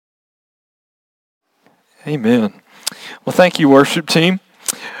Amen. Well, thank you, worship team.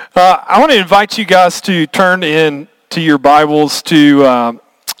 I want to invite you guys to turn in to your Bibles to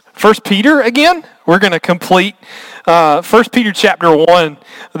 1 Peter again. We're going to complete 1 Peter chapter 1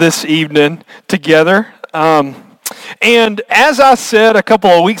 this evening together. And as I said a couple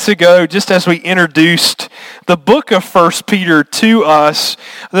of weeks ago, just as we introduced the book of 1 Peter to us,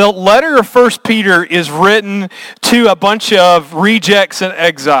 the letter of 1 Peter is written to a bunch of rejects and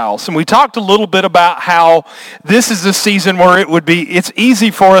exiles. And we talked a little bit about how this is a season where it's easy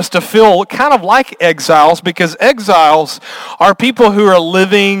for us to feel kind of like exiles, because exiles are people who are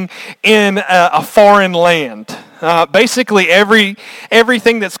living in a foreign land. Basically,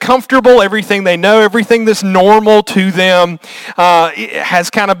 everything that's comfortable, everything they know, everything that's normal to them has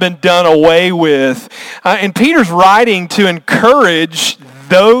kind of been done away with. And Peter's writing to encourage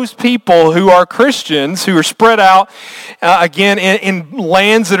those people who are Christians, who are spread out, again, in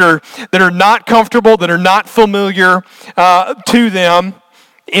lands that are not comfortable, that are not familiar to them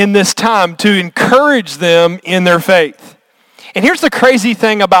in this time, to encourage them in their faith. And here's the crazy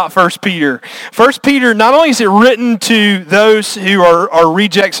thing about 1 Peter. 1 Peter, not only is it written to those who are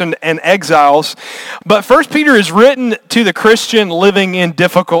rejects and exiles, but 1 Peter is written to the Christian living in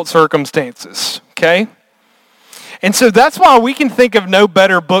difficult circumstances, okay? And so that's why we can think of no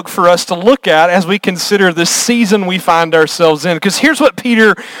better book for us to look at as we consider the season we find ourselves in. Because here's what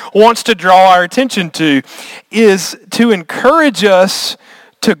Peter wants to draw our attention to, is to encourage us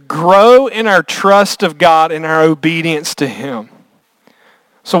to grow in our trust of God and our obedience to Him.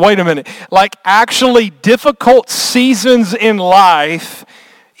 So wait a minute. Like actually difficult seasons in life,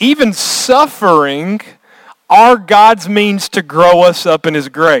 even suffering, are God's means to grow us up in His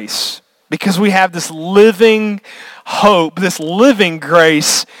grace. Because we have this living hope, this living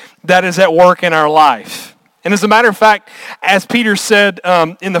grace that is at work in our life. And as a matter of fact, as Peter said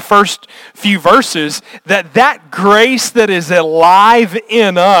in the first few verses, that grace that is alive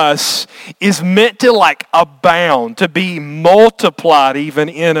in us is meant to like abound, to be multiplied even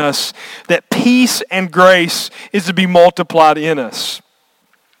in us. That peace and grace is to be multiplied in us.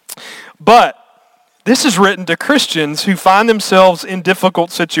 But this is written to Christians who find themselves in difficult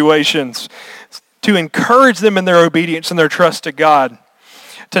situations, to encourage them in their obedience and their trust to God.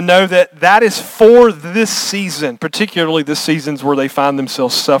 To know that is for this season, particularly the seasons where they find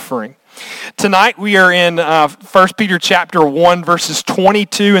themselves suffering. Tonight we are in 1 Peter chapter 1, verses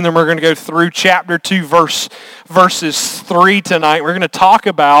 22, and then we're going to go through chapter 2, verses 3 tonight. We're going to talk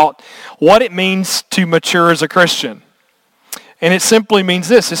about what it means to mature as a Christian. And it simply means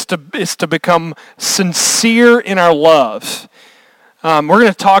this, is to become sincere in our love. We're going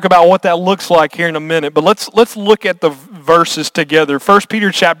to talk about what that looks like here in a minute, but let's look at the verses together. 1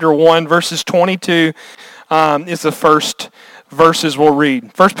 Peter chapter 1, verses 22 is the first verses we'll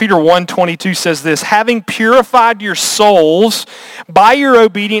read. 1 Peter 1:22 says this, having purified your souls by your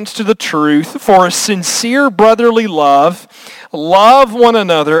obedience to the truth for a sincere brotherly love, love one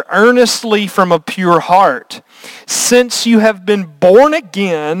another earnestly from a pure heart, since you have been born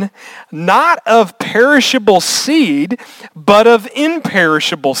again, not of perishable seed, but of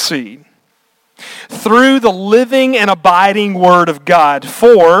imperishable seed, through the living and abiding word of God.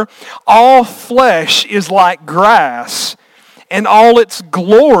 For all flesh is like grass, and all its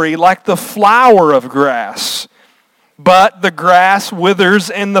glory like the flower of grass. But the grass withers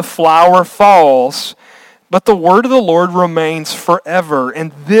and the flower falls, but the word of the Lord remains forever.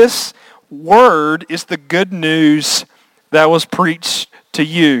 And this word is the good news that was preached to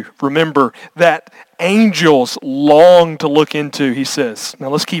you. Remember that angels long to look into, he says. Now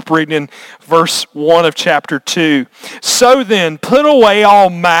let's keep reading in verse 1 of chapter 2. So then, put away all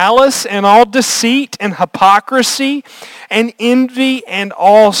malice and all deceit and hypocrisy and envy and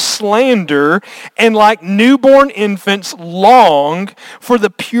all slander, and like newborn infants long for the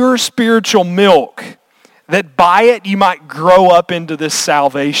pure spiritual milk, that by it you might grow up into this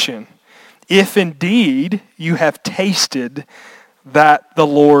salvation, if indeed you have tasted that the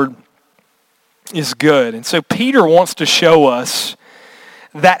Lord is good. And so Peter wants to show us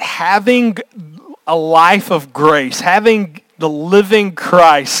that having a life of grace, having the living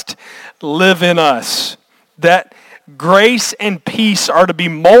Christ live in us, that grace and peace are to be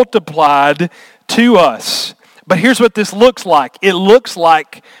multiplied to us. But here's what this looks like. It looks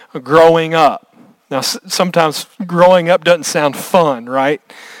like growing up. Now, sometimes growing up doesn't sound fun, right?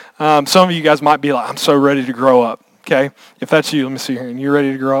 Some of you guys might be like, I'm so ready to grow up, okay? If that's you, let me see here. And you're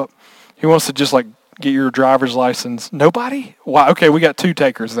ready to grow up? Who wants to just like get your driver's license? Nobody? Wow, okay, we got two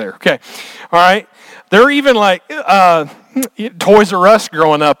takers there. Okay, all right. They're even like Toys R Us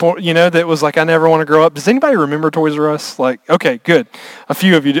growing up, you know, that was like, I never want to grow up. Does anybody remember Toys R Us? Like, okay, good. A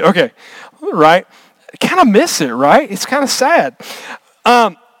few of you do. Okay, right. kind of miss it, right? It's kind of sad.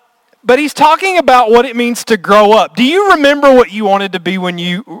 But he's talking about what it means to grow up. Do you remember what you wanted to be when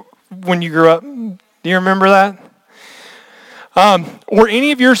you grew up? Do you remember that? Were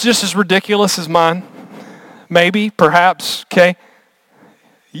any of yours just as ridiculous as mine? Maybe, perhaps, okay?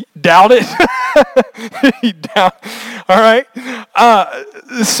 Doubt it? You doubt. All right.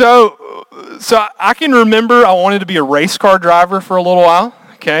 So I can remember I wanted to be a race car driver for a little while,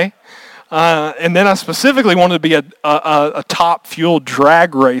 okay? And then I specifically wanted to be a top fuel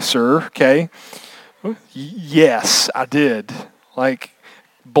drag racer, okay? Yes, I did. Like,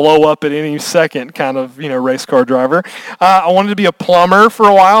 blow up at any second kind of, race car driver. I wanted to be a plumber for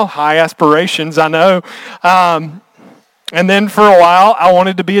a while. High aspirations, I know. And then for a while, I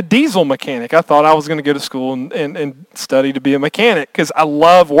wanted to be a diesel mechanic. I thought I was going to go to school and study to be a mechanic because I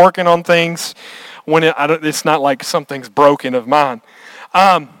love working on things when it's not like something's broken of mine.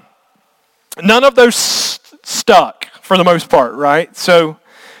 None of those stuck for the most part, right? So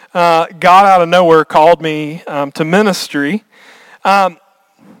God out of nowhere called me to ministry.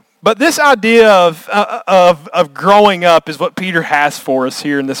 But this idea of growing up is what Peter has for us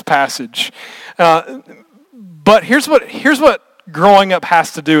here in this passage. But here's what growing up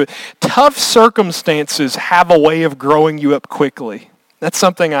has to do with. Tough circumstances have a way of growing you up quickly. That's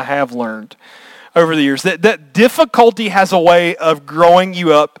something I have learned over the years. That difficulty has a way of growing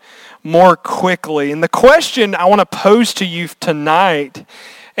you up more quickly. And the question I want to pose to you tonight,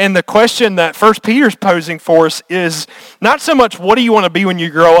 and the question that 1 Peter's posing for us, is not so much what do you want to be when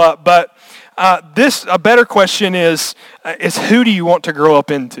you grow up, but a better question is who do you want to grow up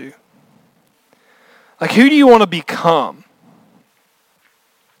into? Like, who do you want to become?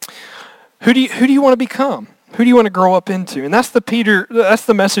 Who do you want to become? Who do you want to grow up into? And that's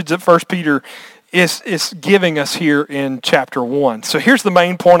the message that 1 Peter is giving us here in chapter 1. So here's the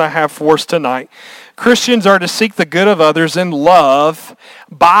main point I have for us tonight. Christians are to seek the good of others in love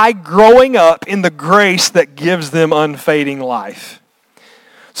by growing up in the grace that gives them unfading life.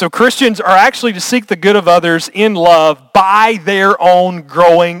 So Christians are actually to seek the good of others in love by their own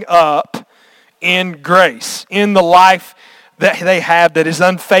growing up in grace, in the life that they have that is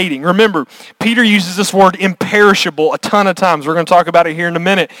unfading. Remember, Peter uses this word imperishable a ton of times. We're going to talk about it here in a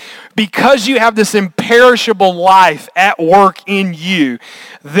minute. Because you have this imperishable life at work in you,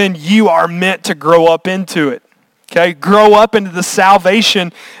 then you are meant to grow up into it. Okay? Grow up into the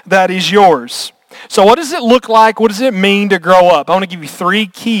salvation that is yours. So what does it look like? What does it mean to grow up? I want to give you 3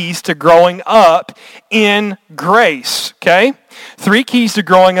 keys to growing up in grace. Okay? 3 keys to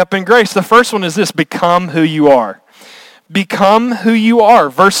growing up in grace. The first one is this: become who you are. Become who you are.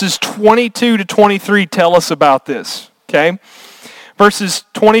 Verses 22 to 23 tell us about this. Okay? Verses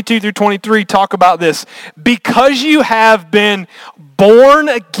 22 through 23 talk about this. Because you have been born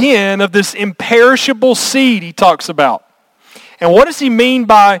again of this imperishable seed, he talks about. And what does he mean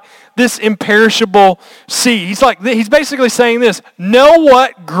by this imperishable seed? He's basically saying this: know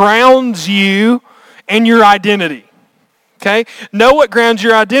what grounds you and your identity. Okay? Know what grounds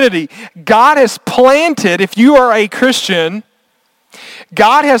your identity. God has planted, if you are a Christian,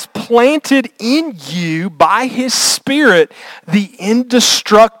 God has planted in you by His Spirit the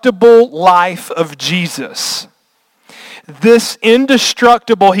indestructible life of Jesus. This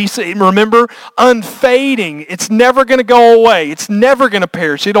indestructible, he said, remember, unfading. It's never going to go away. It's never going to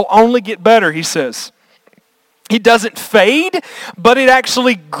perish. It'll only get better, he says. It doesn't fade, but it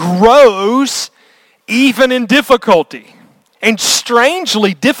actually grows even in difficulty. And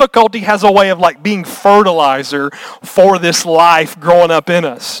strangely, difficulty has a way of being fertilizer for this life growing up in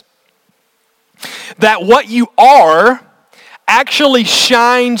us. That what you are actually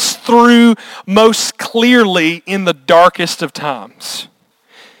shines through most clearly in the darkest of times.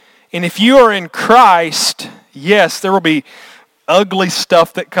 And if you are in Christ, yes, there will be ugly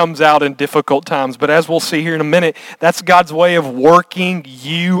stuff that comes out in difficult times. But as we'll see here in a minute, that's God's way of working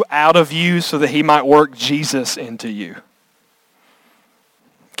you out of you so that He might work Jesus into you.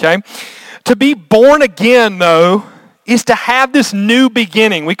 Okay? To be born again, though, is to have this new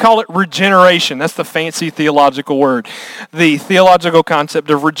beginning. We call it regeneration. That's the fancy theological word. The theological concept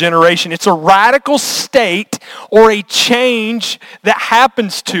of regeneration. It's a radical state or a change that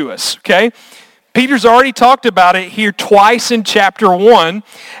happens to us. Okay? Peter's already talked about it here twice in chapter 1,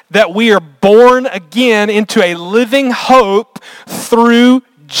 that we are born again into a living hope through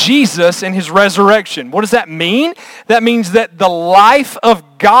Jesus and His resurrection. What does that mean? That means that the life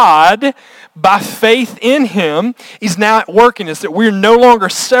of God by faith in Him is now at work in us, that we're no longer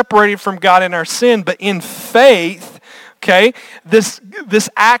separated from God in our sin, but in faith, okay, this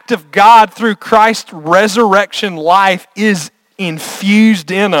act of God through Christ's resurrection life is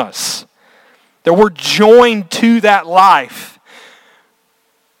infused in us. that we're joined to that life.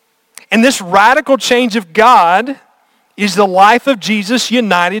 And this radical change of God is the life of Jesus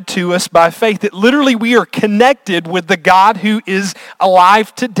united to us by faith. That literally we are connected with the God who is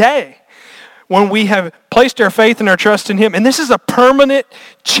alive today when we have placed our faith and our trust in him. And this is a permanent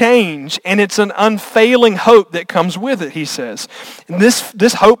change, and it's an unfailing hope that comes with it, he says. And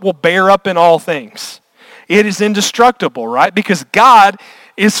this hope will bear up in all things. It is indestructible, right? Because God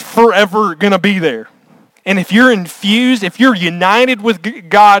is forever going to be there. And if you're infused, if you're united with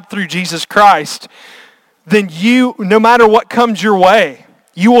God through Jesus Christ, then you, no matter what comes your way,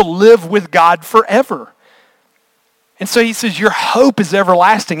 you will live with God forever. And so he says, your hope is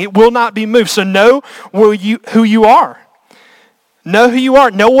everlasting. It will not be moved. So know who you are. Know who you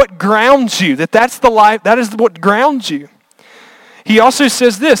are. Know what grounds you. That's the life. That is what grounds you. He also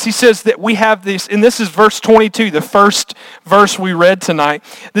says this. He says that we have this, and this is verse 22, the first verse we read tonight.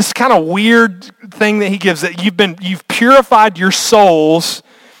 This kind of weird thing that he gives, that you've purified your souls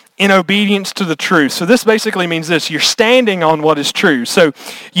in obedience to the truth. So this basically means this: you're standing on what is true. So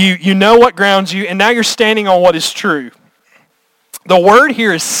you know what grounds you, and now you're standing on what is true. The word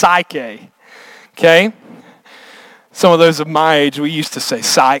here is psyche, okay? Some of those of my age, we used to say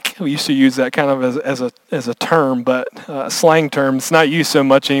psych. We used to use that kind of as a term, but slang term. It's not used so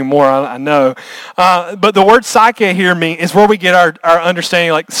much anymore, I know. But the word psyche here is where we get our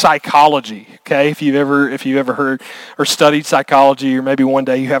understanding, like psychology. Okay, if you've ever heard or studied psychology, or maybe one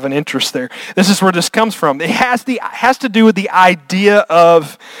day you have an interest there, this is where this comes from. It has to do with the idea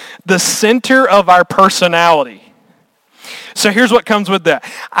of the center of our personality. So here's what comes with that: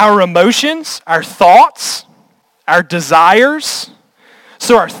 our emotions, our thoughts, our desires,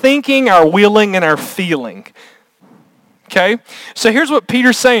 so our thinking, our willing, and our feeling. Okay? So here's what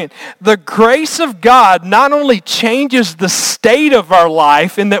Peter's saying. The grace of God not only changes the state of our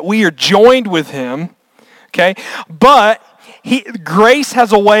life in that we are joined with him, okay, but grace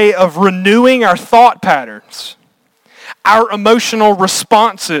has a way of renewing our thought patterns. Our emotional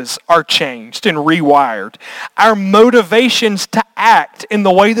responses are changed and rewired. Our motivations to act in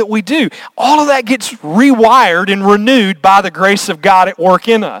the way that we do, all of that gets rewired and renewed by the grace of God at work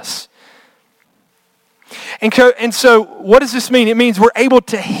in us. And so what does this mean? It means we're able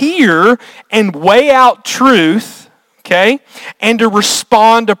to hear and weigh out truth, okay, and to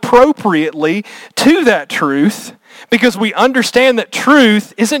respond appropriately to that truth, because we understand that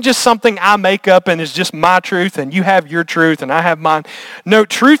truth isn't just something I make up and is just my truth and you have your truth and I have mine. No,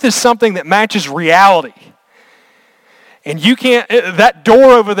 truth is something that matches reality. And that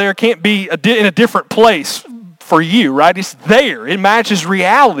door over there can't be in a different place for you, right? It's there. It matches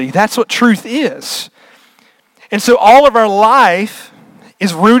reality. That's what truth is. And so all of our life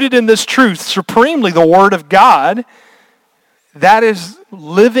is rooted in this truth, supremely the Word of God, that is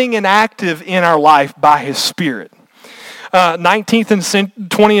living and active in our life by his Spirit. 19th and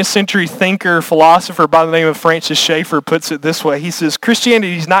 20th century thinker, philosopher by the name of Francis Schaeffer puts it this way. He says,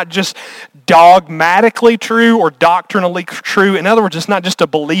 Christianity is not just dogmatically true or doctrinally true. In other words, it's not just a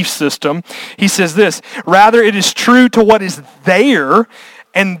belief system. He says this: rather, it is true to what is there,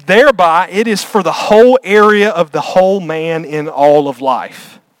 and thereby it is for the whole area of the whole man in all of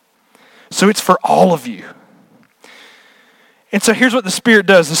life. So it's for all of you. And so here's what the Spirit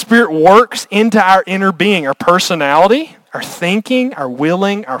does. The Spirit works into our inner being, our personality, our thinking, our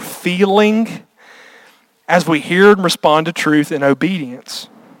willing, our feeling, as we hear and respond to truth in obedience.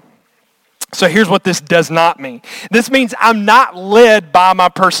 So here's what this does not mean. This means I'm not led by my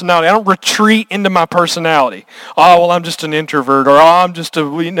personality. I don't retreat into my personality. Oh, well, I'm just an introvert, or I'm just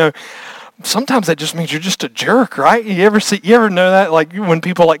sometimes that just means you're just a jerk, right? You ever know that? Like when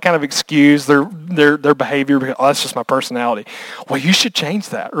people kind of excuse their behavior because, oh, that's just my personality. Well, you should change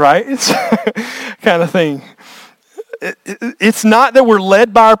that, right? It's kind of thing. It's not that we're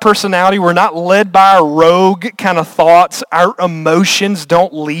led by our personality. We're not led by our rogue kind of thoughts. Our emotions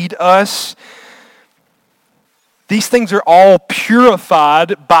don't lead us. These things are all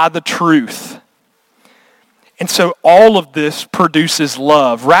purified by the truth. And so all of this produces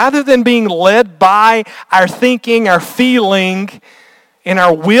love. Rather than being led by our thinking, our feeling, and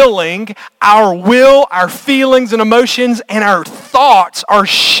our willing, our will, our feelings and emotions, and our thoughts are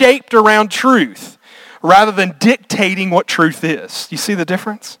shaped around truth, rather than dictating what truth is. You see the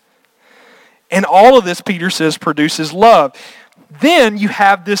difference? And all of this, Peter says, produces love. Then you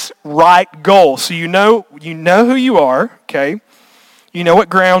have this right goal. So you know who you are, okay? You know what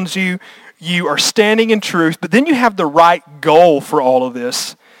grounds you. You are standing in truth, but then you have the right goal for all of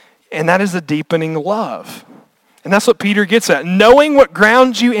this, and that is the deepening love. And that's what Peter gets at. Knowing what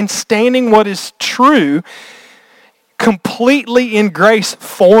grounds you and standing what is true completely in grace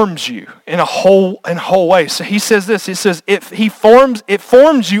forms you in a whole way. So he says this, he says, it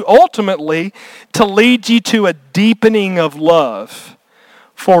forms you ultimately to lead you to a deepening of love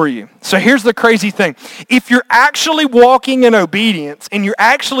for you. So here's the crazy thing. If you're actually walking in obedience and you're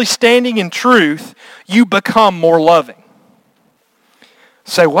actually standing in truth, you become more loving.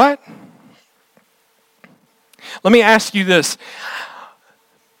 Say what? Let me ask you this.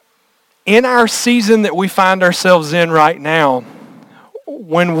 In our season that we find ourselves in right now,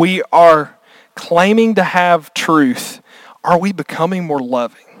 when we are claiming to have truth, are we becoming more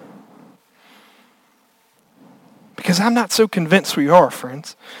loving? Because I'm not so convinced we are,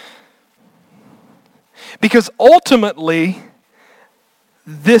 friends. Because ultimately,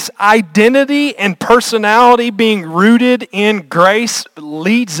 this identity and personality being rooted in grace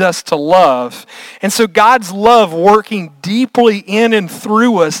leads us to love. And so God's love working deeply in and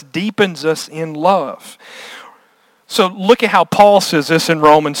through us deepens us in love. So look at how Paul says this in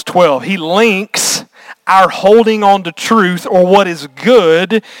Romans 12. He links our holding on to truth or what is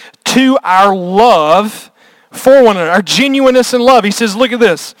good to our love for one another, our genuineness in love. He says, look at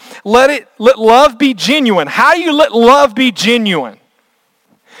this. Let love be genuine. How do you let love be genuine?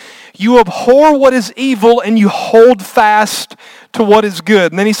 You abhor what is evil and you hold fast to what is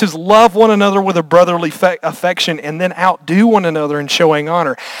good. And then he says, love one another with a brotherly affection and then outdo one another in showing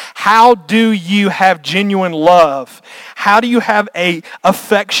honor. How do you have genuine love? How do you have a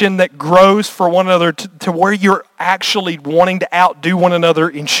affection that grows for one another to where you're actually wanting to outdo one another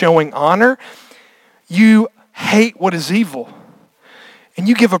in showing honor? You hate what is evil and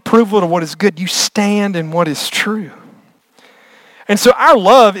you give approval to what is good. You stand in what is true. And so our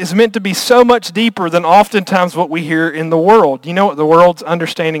love is meant to be so much deeper than oftentimes what we hear in the world. You know what the world's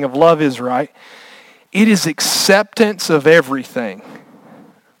understanding of love is, right? It is acceptance of everything.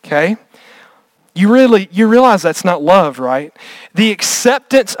 Okay? You realize that's not love, right? The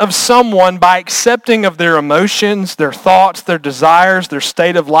acceptance of someone by accepting of their emotions, their thoughts, their desires, their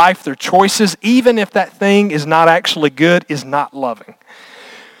state of life, their choices, even if that thing is not actually good, is not loving.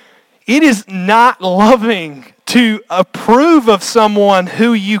 It is not loving to approve of someone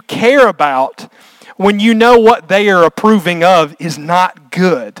who you care about when you know what they are approving of is not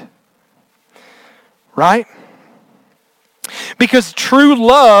good. Right? Because true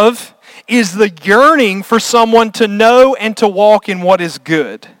love is the yearning for someone to know and to walk in what is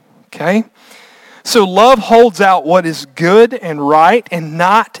good. Okay? So love holds out what is good and right and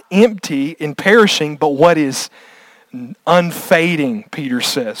not empty and perishing, but what is unfading, Peter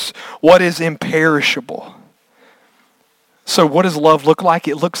says. What is imperishable. So what does love look like?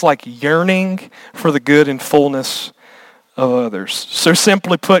 It looks like yearning for the good and fullness of others. So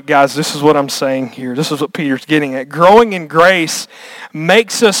simply put, guys, this is what I'm saying here. This is what Peter's getting at. Growing in grace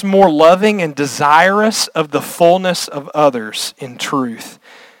makes us more loving and desirous of the fullness of others in truth.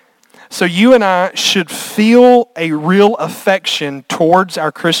 So you and I should feel a real affection towards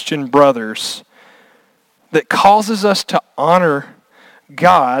our Christian brothers that causes us to honor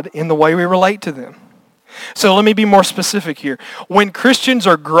God in the way we relate to them. So let me be more specific here. When Christians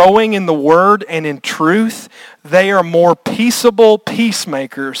are growing in the Word and in truth, they are more peaceable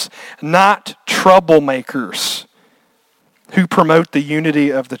peacemakers, not troublemakers who promote the unity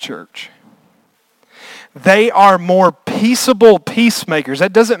of the church. They are more peaceable peacemakers.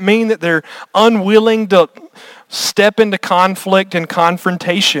 That doesn't mean that they're unwilling to step into conflict and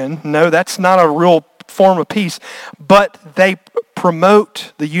confrontation. No, that's not a real form of peace. But they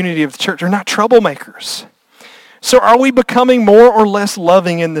promote the unity of the church. They're not troublemakers. So are we becoming more or less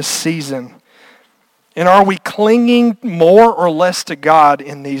loving in this season? And are we clinging more or less to God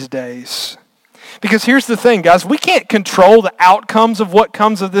in these days? Because here's the thing, guys. We can't control the outcomes of what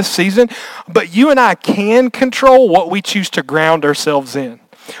comes of this season, but you and I can control what we choose to ground ourselves in,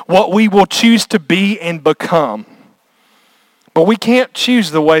 what we will choose to be and become. But we can't choose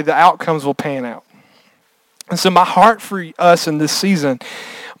the way the outcomes will pan out. And so my heart for us in this season,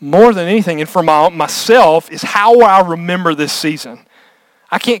 more than anything, and for myself, is how will I remember this season?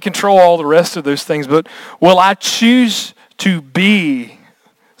 I can't control all the rest of those things, but will I choose to be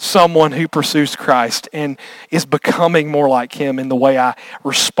someone who pursues Christ and is becoming more like Him in the way I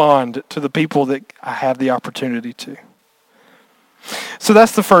respond to the people that I have the opportunity to? So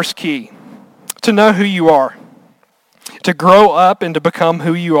that's the first key, to know who you are, to grow up and to become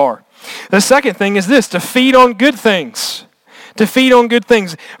who you are. The second thing is this, to feed on good things. To feed on good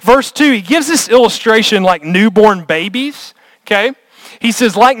things. Verse 2, he gives this illustration like newborn babies, okay? He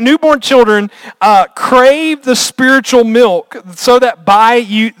says, like newborn children, crave the spiritual milk so that by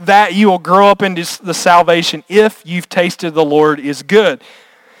you will grow up into the salvation if you've tasted the Lord is good.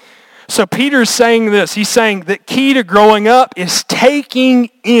 So Peter's saying this. He's saying that key to growing up is taking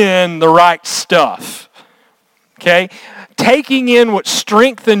in the right stuff. Okay? Taking in what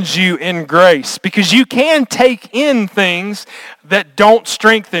strengthens you in grace. Because you can take in things that don't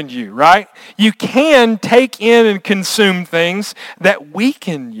strengthen you, right? You can take in and consume things that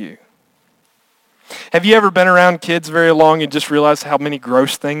weaken you. Have you ever been around kids very long and just realized how many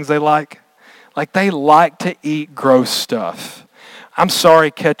gross things they like? Like they like to eat gross stuff. I'm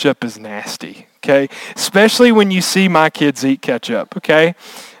sorry, ketchup is nasty, okay? Especially when you see my kids eat ketchup, okay?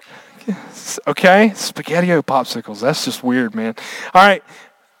 Okay? Spaghetti-O popsicles. That's just weird, man. All right.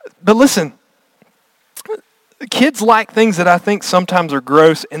 But listen, kids like things that I think sometimes are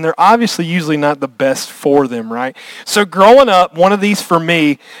gross, and they're obviously usually not the best for them, right? So growing up, one of these for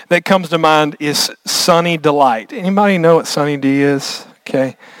me that comes to mind is Sunny Delight. Anybody know what Sunny D is?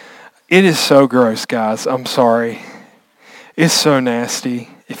 Okay. It is so gross, guys. I'm sorry. It's so nasty.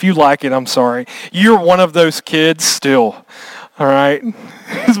 If you like it, I'm sorry. You're one of those kids still. All right?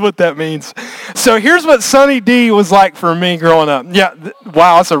 Is what that means. So here's what Sunny D was like for me growing up. Yeah,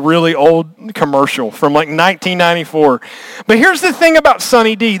 wow, it's a really old commercial from like 1994. But here's the thing about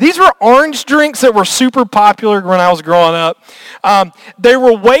Sunny D. These were orange drinks that were super popular when I was growing up. They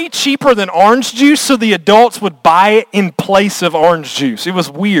were way cheaper than orange juice, so the adults would buy it in place of orange juice. It was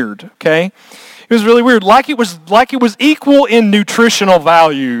weird, okay? It was really weird, like it was equal in nutritional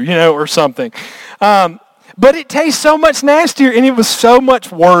value, or something. But it tastes so much nastier, and it was so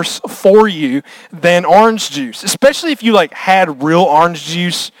much worse for you than orange juice, especially if you had real orange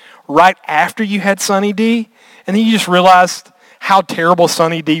juice right after you had Sunny D, and then you just realized how terrible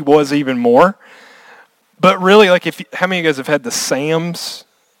Sunny D was even more. But really, how many of you guys have had the Sam's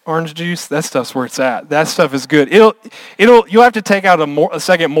orange juice? That stuff's where it's at. That stuff is good. You'll have to take out a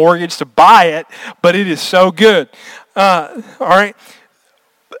second mortgage to buy it, but it is so good. All right.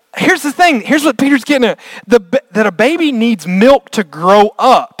 Here's the thing. Here's what Peter's getting at. That a baby needs milk to grow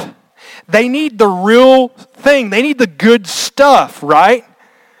up. They need the real thing. They need the good stuff, right?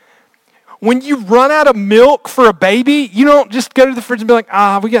 When you run out of milk for a baby, you don't just go to the fridge and be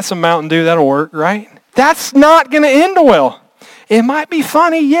like, we got some Mountain Dew, that'll work, right? That's not going to end well. It might be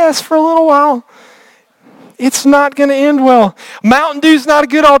funny, yes, for a little while. It's not going to end well. Mountain Dew's not a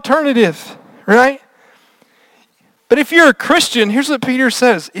good alternative, right? But if you're a Christian, here's what Peter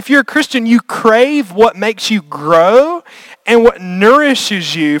says. If you're a Christian, you crave what makes you grow and what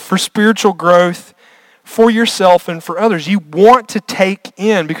nourishes you for spiritual growth for yourself and for others. You want to take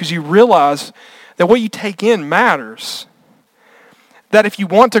in because you realize that what you take in matters. That if you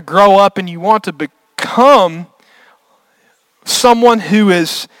want to grow up and you want to become someone who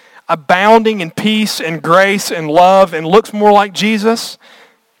is abounding in peace and grace and love and looks more like Jesus,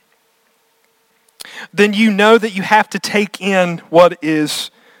 then you know that you have to take in what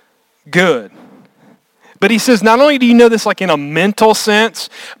is good. But he says, not only do you know this in a mental sense,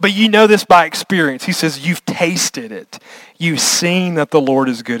 but you know this by experience. He says, you've tasted it. You've seen that the Lord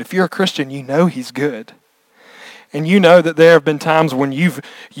is good. If you're a Christian, you know he's good. And you know that there have been times when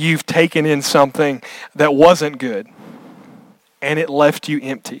you've taken in something that wasn't good, and it left you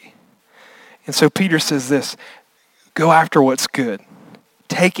empty. And so Peter says this, go after what's good.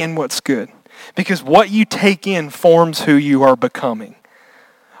 Take in what's good. Because what you take in forms who you are becoming.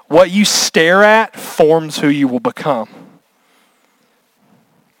 What you stare at forms who you will become.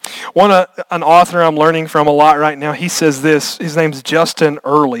 An author I'm learning from a lot right now, he says this. His name's Justin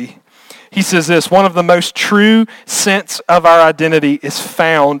Earley. He says this, one of the most true sense of our identity is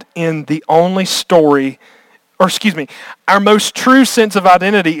found in the only story, our most true sense of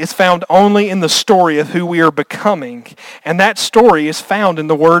identity is found only in the story of who we are becoming. And that story is found in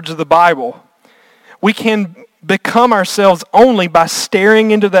the words of the Bible. We can become ourselves only by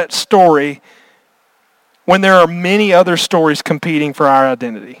staring into that story when there are many other stories competing for our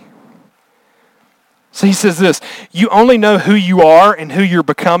identity. So he says this, you only know who you are and who you're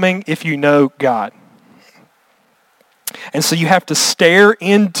becoming if you know God. And so you have to stare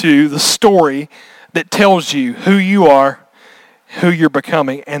into the story that tells you who you are, who you're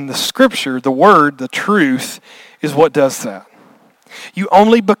becoming. And the scripture, the word, the truth is what does that. You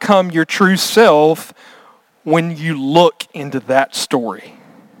only become your true self when you look into that story.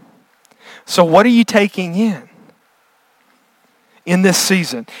 So what are you taking in this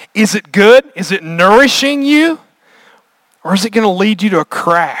season? Is it good? Is it nourishing you? Or is it going to lead you to a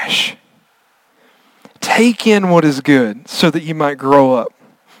crash? Take in what is good so that you might grow up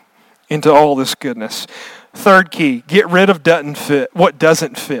into all this goodness. Third key, get rid of what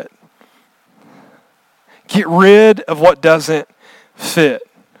doesn't fit. Get rid of what doesn't fit.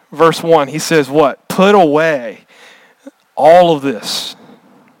 Verse 1, he says what? Put away all of this.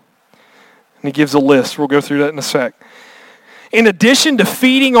 And he gives a list. We'll go through that in a sec. In addition to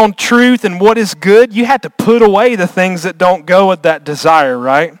feeding on truth and what is good, you have to put away the things that don't go with that desire,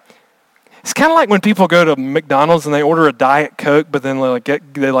 right? It's kind of like when people go to McDonald's and they order a Diet Coke, but then they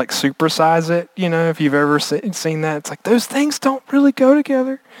supersize it, if you've ever seen that. It's like those things don't really go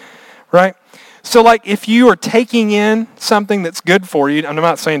together, right? So like if you are taking in something that's good for you, and I'm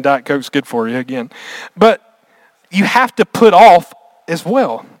not saying Diet Coke's good for you again, but you have to put off as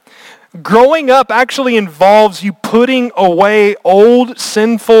well. Growing up actually involves you putting away old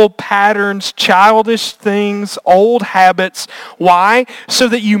sinful patterns, childish things, old habits. Why? So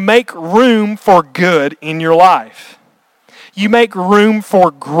that you make room for good in your life. You make room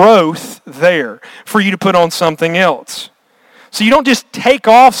for growth there, for you to put on something else. So you don't just take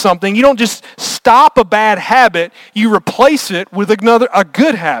off something, you don't just stop a bad habit, you replace it with a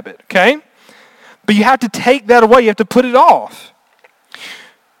good habit, okay? But you have to take that away, you have to put it off.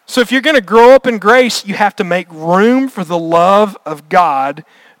 So if you're going to grow up in grace, you have to make room for the love of God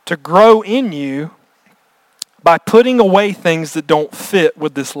to grow in you by putting away things that don't fit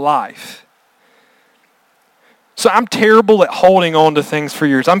with this life. So I'm terrible at holding on to things for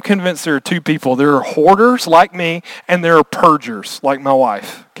years. I'm convinced there are two people. There are hoarders like me, and there are purgers like my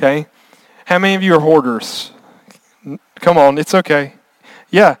wife, okay? How many of you are hoarders? Come on, it's okay.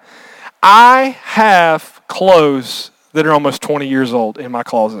 Yeah. I have clothes that are almost 20 years old in my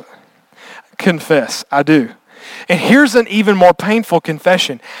closet. Confess, I do. And here's an even more painful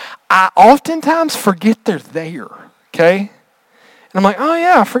confession. I oftentimes forget they're there, okay? And I'm like, oh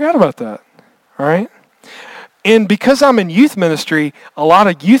yeah, I forgot about that, all right? And because I'm in youth ministry, a lot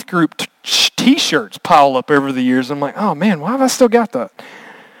of youth group t-shirts pile up over the years. I'm like, oh man, why have I still got that?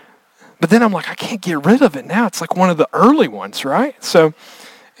 But then I'm like, I can't get rid of it now. It's like one of the early ones, right? So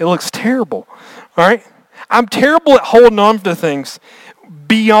it looks terrible, all right? I'm terrible at holding on to things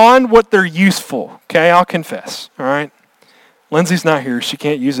beyond what they're useful, okay? I'll confess, all right? Lindsay's not here. She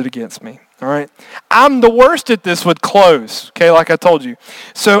can't use it against me, all right? I'm the worst at this with clothes, okay, like I told you.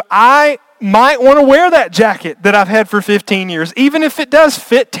 So I might want to wear that jacket that I've had for 15 years, even if it does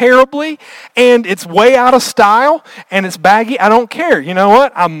fit terribly and it's way out of style and it's baggy. I don't care. You know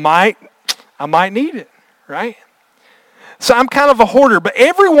what? I might need it, right? So I'm kind of a hoarder, but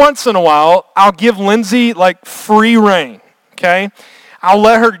every once in a while, I'll give Lindsay like free reign, okay? I'll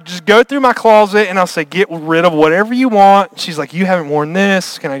let her just go through my closet and I'll say, get rid of whatever you want. She's like, you haven't worn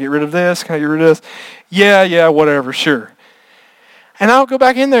this. Can I get rid of this? Can I get rid of this? Yeah, whatever, sure. And I'll go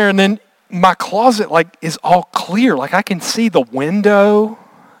back in there and then my closet like is all clear. Like I can see the window,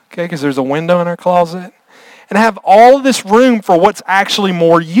 okay, because there's a window in our closet. And I have all of this room for what's actually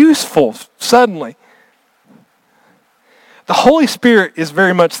more useful suddenly. The Holy Spirit is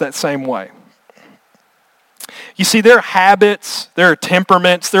very much that same way. You see, there are habits, there are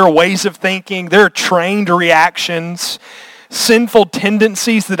temperaments, there are ways of thinking, there are trained reactions, sinful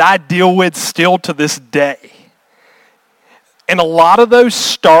tendencies that I deal with still to this day. And a lot of those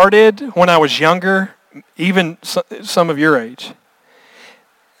started when I was younger, even some of your age,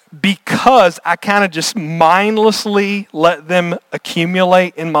 because I kind of just mindlessly let them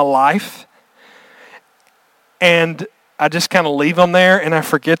accumulate in my life. And I just kind of leave them there and I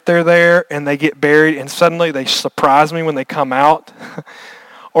forget they're there and they get buried and suddenly they surprise me when they come out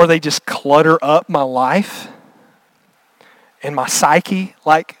or they just clutter up my life and my psyche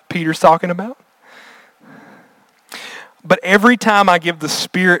like Peter's talking about. But every time I give the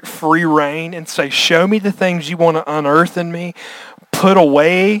Spirit free rein and say, show me the things you want to unearth in me, put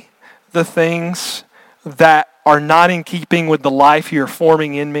away the things that are not in keeping with the life you're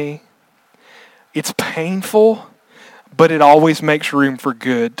forming in me, it's painful, but it always makes room for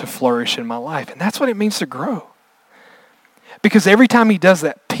good to flourish in my life. And that's what it means to grow. Because every time he does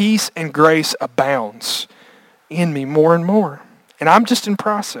that, peace and grace abounds in me more and more. And I'm just in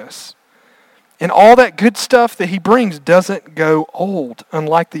process. And all that good stuff that he brings doesn't go old,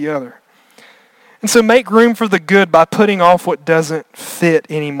 unlike the other. And so make room for the good by putting off what doesn't fit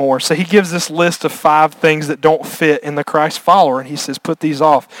anymore. So he gives this list of 5 things that don't fit in the Christ follower. And he says, put these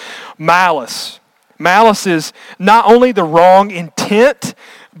off. Malice. Malice is not only the wrong intent,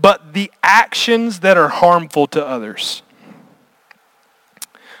 but the actions that are harmful to others.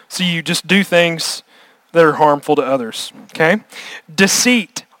 So you just do things that are harmful to others, okay?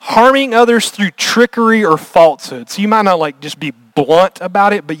 Deceit, harming others through trickery or falsehood. So you might not like just be blunt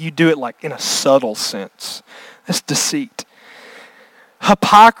about it, but you do it like in a subtle sense. That's deceit.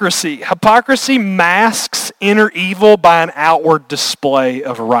 Hypocrisy. Hypocrisy masks inner evil by an outward display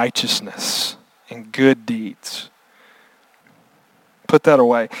of righteousness and good deeds. Put that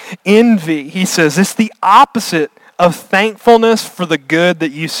away. Envy, he says, it's the opposite of thankfulness for the good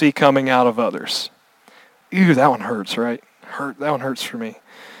that you see coming out of others. Ew, that one hurts, right? That one hurts for me.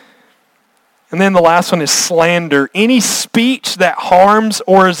 And then the last one is slander. Any speech that harms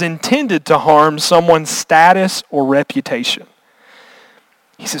or is intended to harm someone's status or reputation.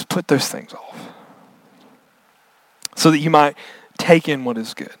 He says, put those things off so that you might take in what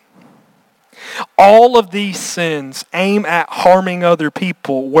is good. All of these sins aim at harming other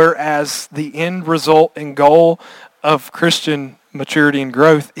people, whereas the end result and goal of Christian maturity and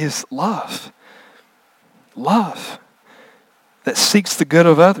growth is love. Love that seeks the good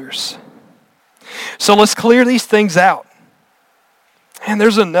of others. So let's clear these things out. And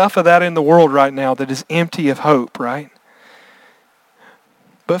there's enough of that in the world right now that is empty of hope, right?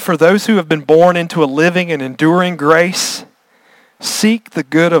 But for those who have been born into a living and enduring grace, seek the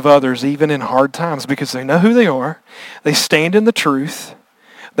good of others even in hard times because they know who they are. They stand in the truth.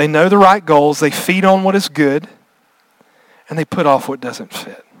 They know the right goals. They feed on what is good. And they put off what doesn't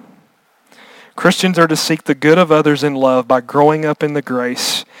fit. Christians are to seek the good of others in love by growing up in the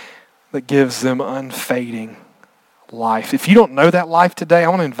grace that gives them unfading life. If you don't know that life today, I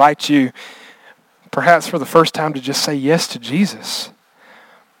want to invite you, perhaps for the first time, to just say yes to Jesus.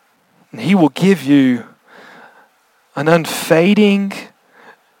 And He will give you an unfading,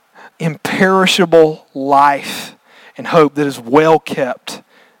 imperishable life and hope that is well kept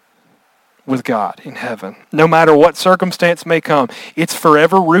with God in heaven. No matter what circumstance may come, it's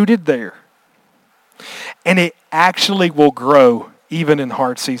forever rooted there. And it actually will grow even in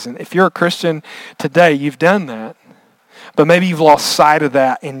hard season. If you're a Christian today, you've done that. But maybe you've lost sight of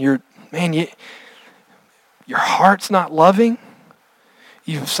that and your heart's not loving.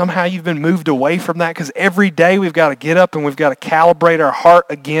 You've been moved away from that because every day we've got to get up and we've got to calibrate our heart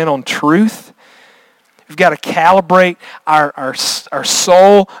again on truth. We've got to calibrate our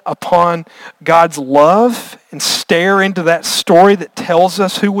soul upon God's love and stare into that story that tells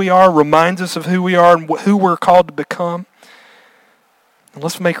us who we are, reminds us of who we are and who we're called to become. And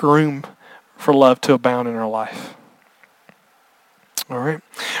let's make room for love to abound in our life. All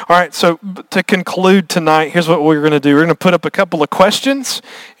right, so to conclude tonight, here's what we're going to do. We're going to put up a couple of questions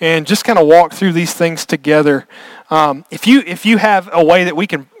and just kind of walk through these things together. If you have a way that we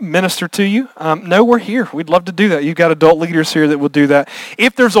can minister to you, know we're here. We'd love to do that. You've got adult leaders here that will do that.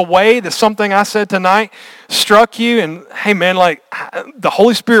 If there's a way that something I said tonight struck you and, hey man, like the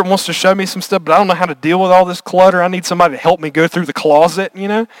Holy Spirit wants to show me some stuff, but I don't know how to deal with all this clutter. I need somebody to help me go through the closet,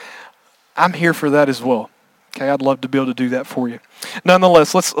 I'm here for that as well. Okay, I'd love to be able to do that for you.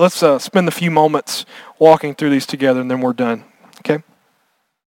 Nonetheless, let's spend a few moments walking through these together, and then we're done. Okay.